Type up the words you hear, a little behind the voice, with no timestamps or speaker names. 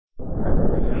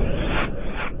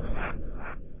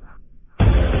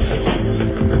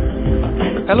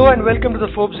Hello and welcome to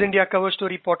the Forbes India Cover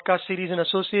Story podcast series in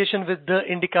association with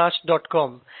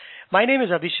theindicast.com. My name is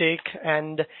Abhishek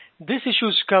and this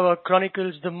issue's cover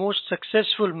chronicles the most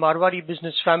successful Marwari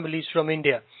business families from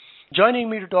India. Joining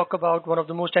me to talk about one of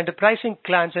the most enterprising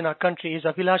clans in our country is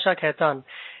Abhilasha Khaitan,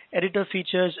 editor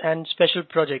features and special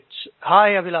projects.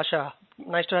 Hi Abhilasha.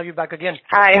 Nice to have you back again.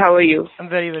 Hi, how are you? I'm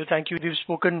very well, thank you. We've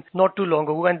spoken not too long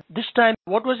ago. And this time,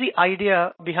 what was the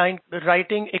idea behind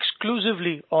writing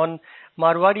exclusively on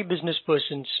Marwari business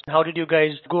persons? How did you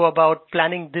guys go about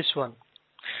planning this one?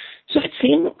 So it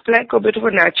seemed like a bit of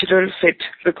a natural fit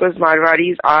because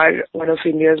Marwaris are one of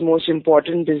India's most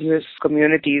important business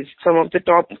communities. Some of the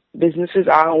top businesses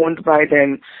are owned by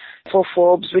them. For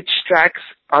Forbes, which tracks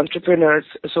entrepreneurs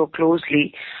so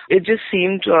closely, it just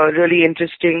seemed really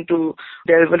interesting to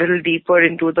delve a little deeper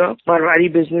into the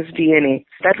Marwari business DNA.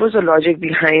 That was the logic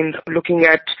behind looking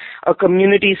at a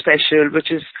community special,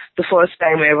 which is the first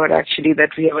time ever actually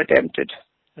that we have attempted.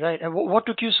 Right. And what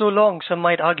took you so long, some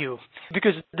might argue?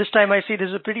 Because this time I see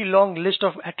there's a pretty long list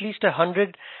of at least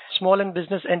 100 small and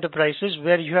business enterprises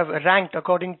where you have ranked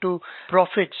according to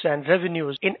profits and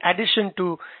revenues, in addition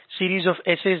to series of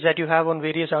essays that you have on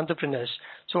various entrepreneurs.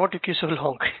 So what took you so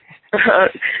long?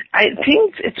 I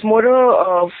think it's more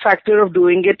a factor of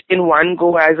doing it in one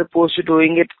go as opposed to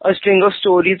doing it a string of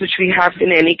stories, which we have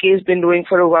in any case been doing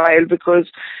for a while, because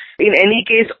in any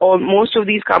case, most of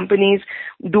these companies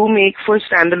do make for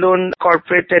standalone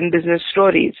corporate and business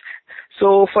stories.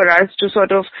 So for us to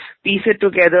sort of piece it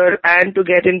together and to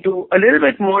get into a little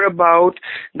bit more about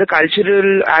the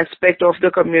cultural aspect of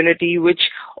the community, which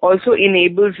also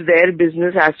enables their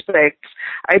business aspects,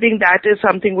 I think that is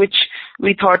something which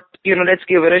we thought, let's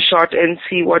give it a shot and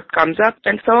see what comes up.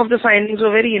 And some of the findings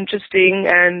were very interesting,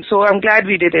 and so I'm glad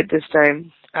we did it this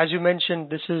time. As you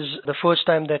mentioned, this is the first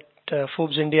time that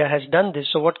Forbes India has done this.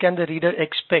 So what can the reader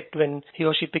expect when he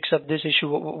or she picks up this issue?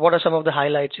 What are some of the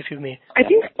highlights, if you may? I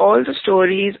think all the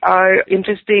stories are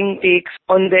interesting takes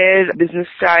on their business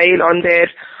style, on their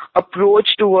approach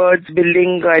towards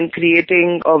building and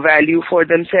creating a value for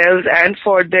themselves and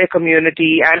for their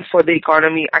community and for the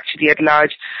economy actually at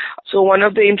large. So one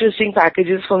of the interesting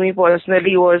packages for me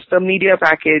personally was the media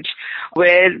package,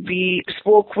 where we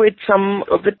spoke with some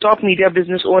of the top media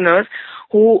business owners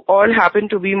who all happen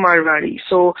to be Marwari.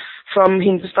 So from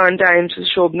Hindustan Times,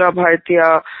 Shobna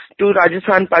Bhartiya, to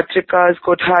Rajasthan Patrika's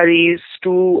Kotharis,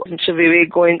 to Mr. Vivek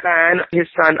Goenka and his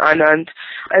son Anand,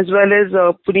 as well as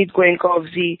Puneet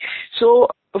Goenkovzi. So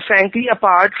frankly,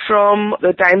 apart from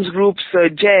the Times Group's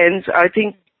gents, I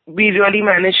think we really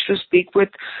managed to speak with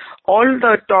all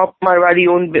the top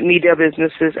Marwari-owned media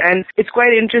businesses. And it's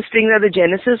quite interesting that the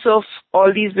genesis of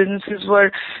all these businesses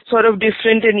were sort of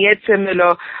different and yet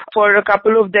similar. For a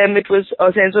couple of them, it was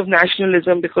a sense of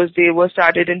nationalism because they were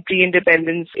started in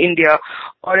pre-independence India,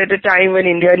 or at a time when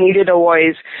India needed a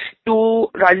voice, to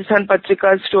Rajasthan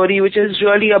Patrika's story, which is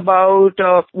really about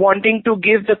wanting to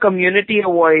give the community a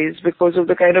voice because of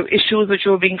the kind of issues which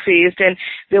were being faced, and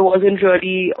there wasn't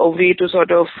really a way to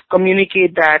sort of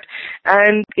communicate that.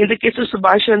 And in the case of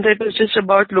Subhash Chandra, it was just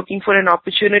about looking for an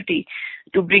opportunity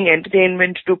to bring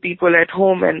entertainment to people at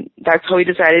home, and that's how he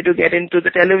decided to get into the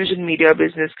television media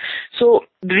business. So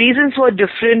the reasons were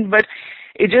different, but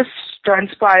it just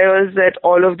transpires that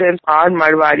all of them are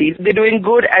Marwaris. They're doing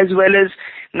good as well as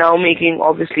now making,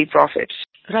 obviously, profits.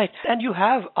 Right. And you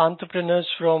have entrepreneurs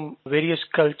from various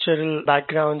cultural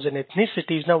backgrounds and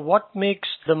ethnicities. Now, what makes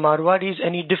the Marwaris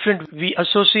any different? We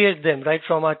associate them right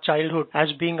from our childhood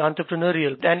as being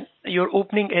entrepreneurial. And your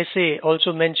opening essay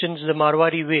also mentions the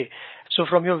Marwari way. So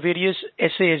from your various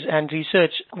essays and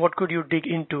research, what could you dig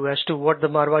into as to what the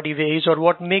Marwari way is or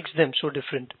what makes them so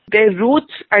different? Their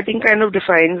roots, I think, kind of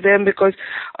defines them, because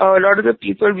a lot of the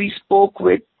people we spoke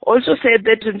with also said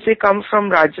that since they come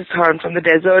from Rajasthan, from the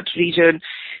desert region,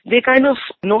 they kind of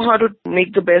know how to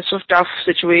make the best of tough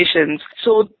situations.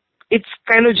 So it's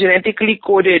kind of genetically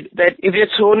coded that if they're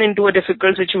thrown into a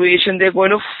difficult situation, they're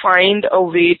going to find a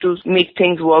way to make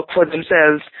things work for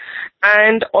themselves.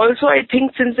 And also, I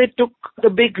think since they took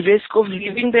the big risk of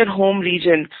leaving their home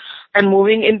region and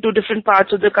moving into different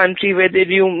parts of the country where they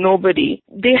knew nobody,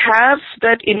 they have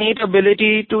that innate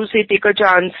ability to, say, take a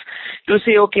chance, to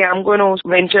say, okay, I'm going to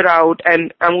venture out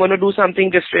and I'm going to do something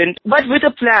different, but with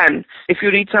a plan. If you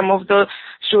read some of the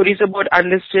stories about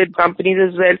unlisted companies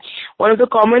as well. One of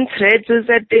the common threads is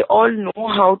that they all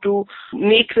know how to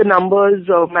make the numbers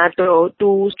matter,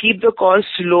 to keep the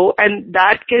cost low, and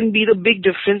that can be the big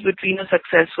difference between a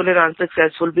successful and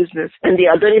unsuccessful business. And the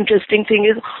other interesting thing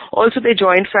is also the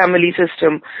joint family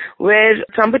system, where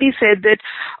somebody said that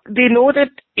they know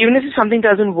that even if something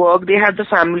doesn't work, they have the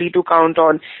family to count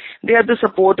on. They have the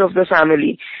support of the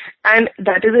family. And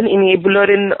that is an enabler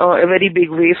in a very big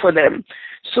way for them.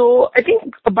 So I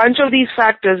think a bunch of these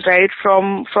factors, right,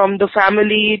 from the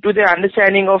family to their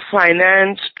understanding of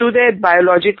finance to their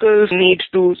biological need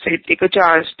to, say, take a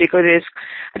chance, take a risk,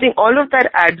 I think all of that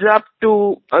adds up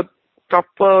to a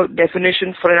proper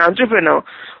definition for an entrepreneur,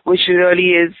 which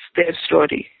really is their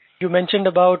story. You mentioned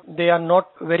about they are not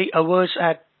very averse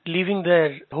at leaving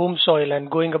their home soil and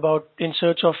going about in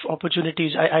search of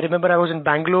opportunities. I remember I was in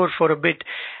Bangalore for a bit,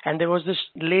 and there was this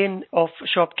lane of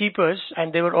shopkeepers,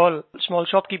 and they were all small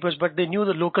shopkeepers, but they knew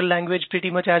the local language pretty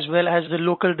much as well as the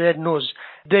local there knows.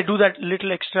 They do that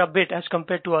little extra bit as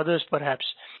compared to others, perhaps.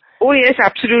 Oh yes,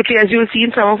 absolutely. As you'll see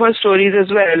in some of our stories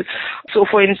as well. So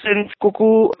for instance,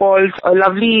 Cuckoo Paul's a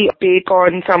lovely take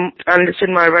on some unlisted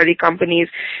Marwari companies.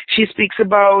 She speaks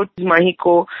about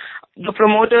Mahiko. The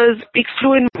promoters speak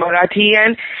fluent Marathi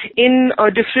and in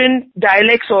different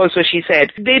dialects also, she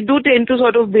said. They do tend to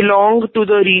sort of belong to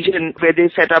the region where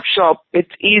they set up shop. It's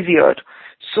easier.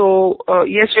 So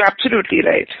yes, you're absolutely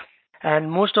right.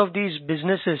 And most of these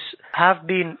businesses have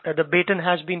been, the baton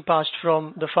has been passed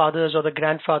from the fathers or the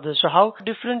grandfathers. So how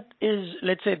different is,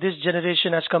 let's say, this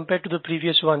generation as compared to the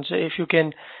previous ones? If you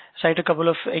can cite a couple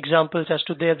of examples as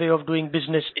to their way of doing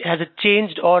business. Has it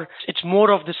changed or it's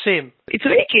more of the same? It's a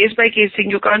very case-by-case thing.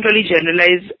 You can't really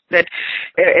generalize that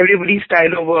everybody's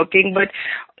style of working, but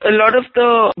a lot of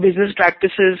the business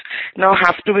practices now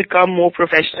have to become more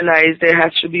professionalized. There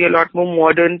has to be a lot more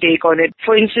modern take on it.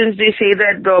 For instance, they say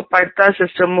that the Patta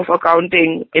system of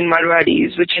accounting in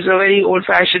Marwaris, which is a very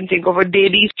old-fashioned thing of a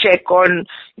daily check on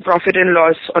profit and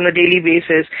loss on a daily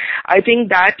basis, I think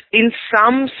that in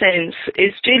some sense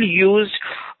is still used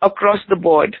across the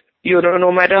board. You know,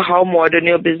 no matter how modern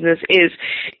your business is,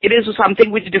 it is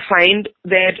something which defined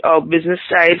their business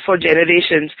style for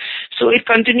generations. So it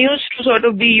continues to sort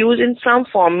of be used in some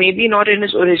form, maybe not in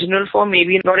its original form,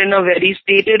 maybe not in a very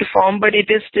stated form, but it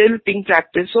is still being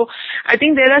practiced. So I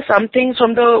think there are some things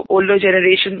from the older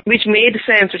generation which made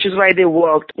sense, which is why they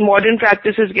worked. Modern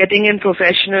practices, getting in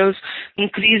professionals,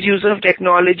 increased use of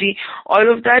technology,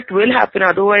 all of that will happen,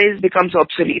 otherwise becomes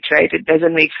obsolete, right? It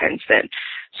doesn't make sense then.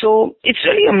 So it's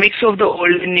really a mix of the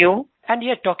old and new. And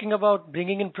yet, talking about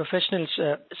bringing in professionals,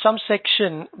 some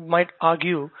section might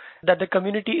argue that the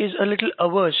community is a little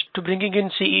averse to bringing in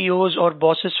CEOs or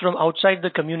bosses from outside the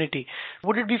community.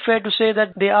 Would it be fair to say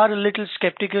that they are a little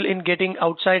skeptical in getting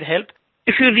outside help?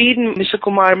 If you read Mr.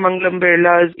 Kumar Mangalam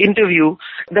Birla's interview,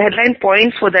 the headline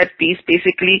points for that piece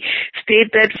basically state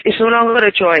that it's no longer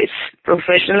a choice.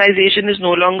 Professionalization is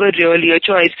no longer really a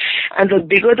choice. And the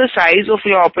bigger the size of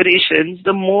your operations,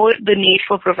 the more the need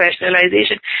for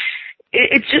professionalization.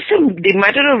 It's just a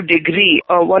matter of degree.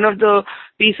 One of the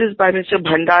pieces by Mr.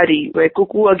 Bhandari, where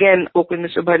Cuckoo again spoke with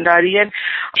Mr. Bhandari, and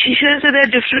she says that there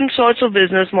are different sorts of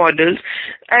business models,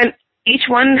 and each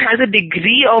one has a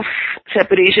degree of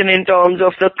separation in terms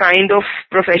of the kind of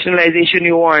professionalization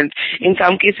you want. In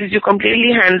some cases, you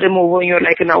completely hand them over and you're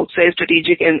like an outside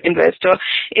strategic investor.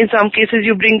 In some cases,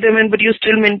 you bring them in, but you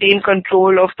still maintain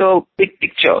control of the big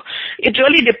picture. It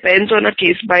really depends on a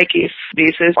case-by-case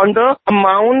basis on the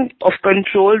amount of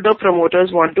control the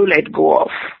promoters want to let go of.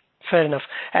 Fair enough.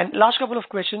 And last couple of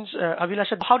questions,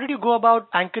 Abhilasha, how did you go about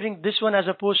anchoring this one as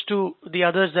opposed to the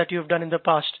others that you've done in the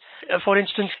past? For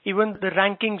instance, even the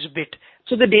rankings bit.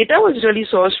 So the data was really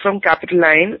sourced from Capital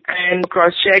Line and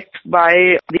cross-checked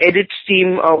by the edits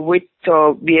team with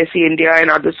BSE India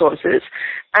and other sources.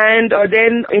 And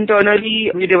then internally,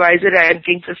 we devised a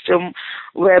ranking system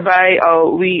whereby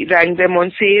we ranked them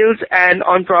on sales and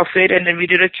on profit, and then we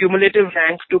did a cumulative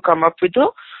rank to come up with a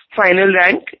final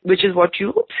rank, which is what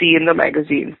you see in the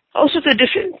magazine. Also, the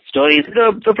different stories,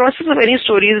 the process of any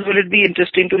stories, will it be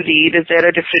interesting to read? Is there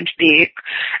a different take?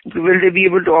 Will they be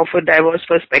able to offer diverse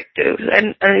perspectives?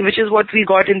 And which is what we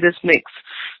got in this mix.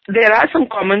 There are some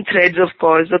common threads, of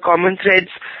course. The common threads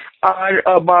are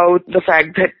about the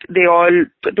fact that they all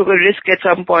took a risk at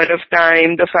some point of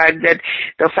time, the fact that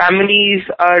the families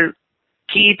are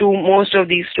key to most of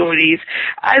these stories,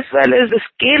 as well as the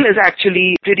scale is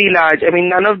actually pretty large. I mean,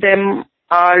 none of them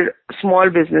are small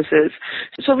businesses.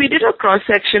 So we did a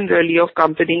cross-section really of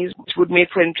companies which would make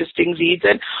for interesting reads,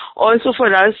 and also for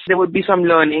us there would be some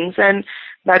learnings, and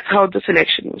that's how the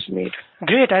selection was made.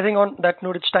 Great. I think on that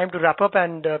note, it's time to wrap up,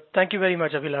 and thank you very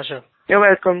much, Abhilasha. You're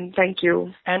welcome. Thank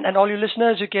you. And all you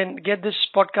listeners, you can get this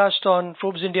podcast on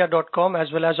ForbesIndia.com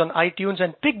as well as on iTunes,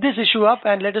 and pick this issue up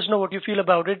and let us know what you feel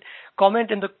about it.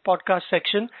 Comment in the podcast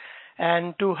section.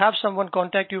 And to have someone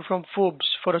contact you from Forbes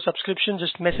for a subscription,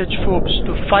 just message Forbes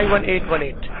to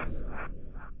 51818.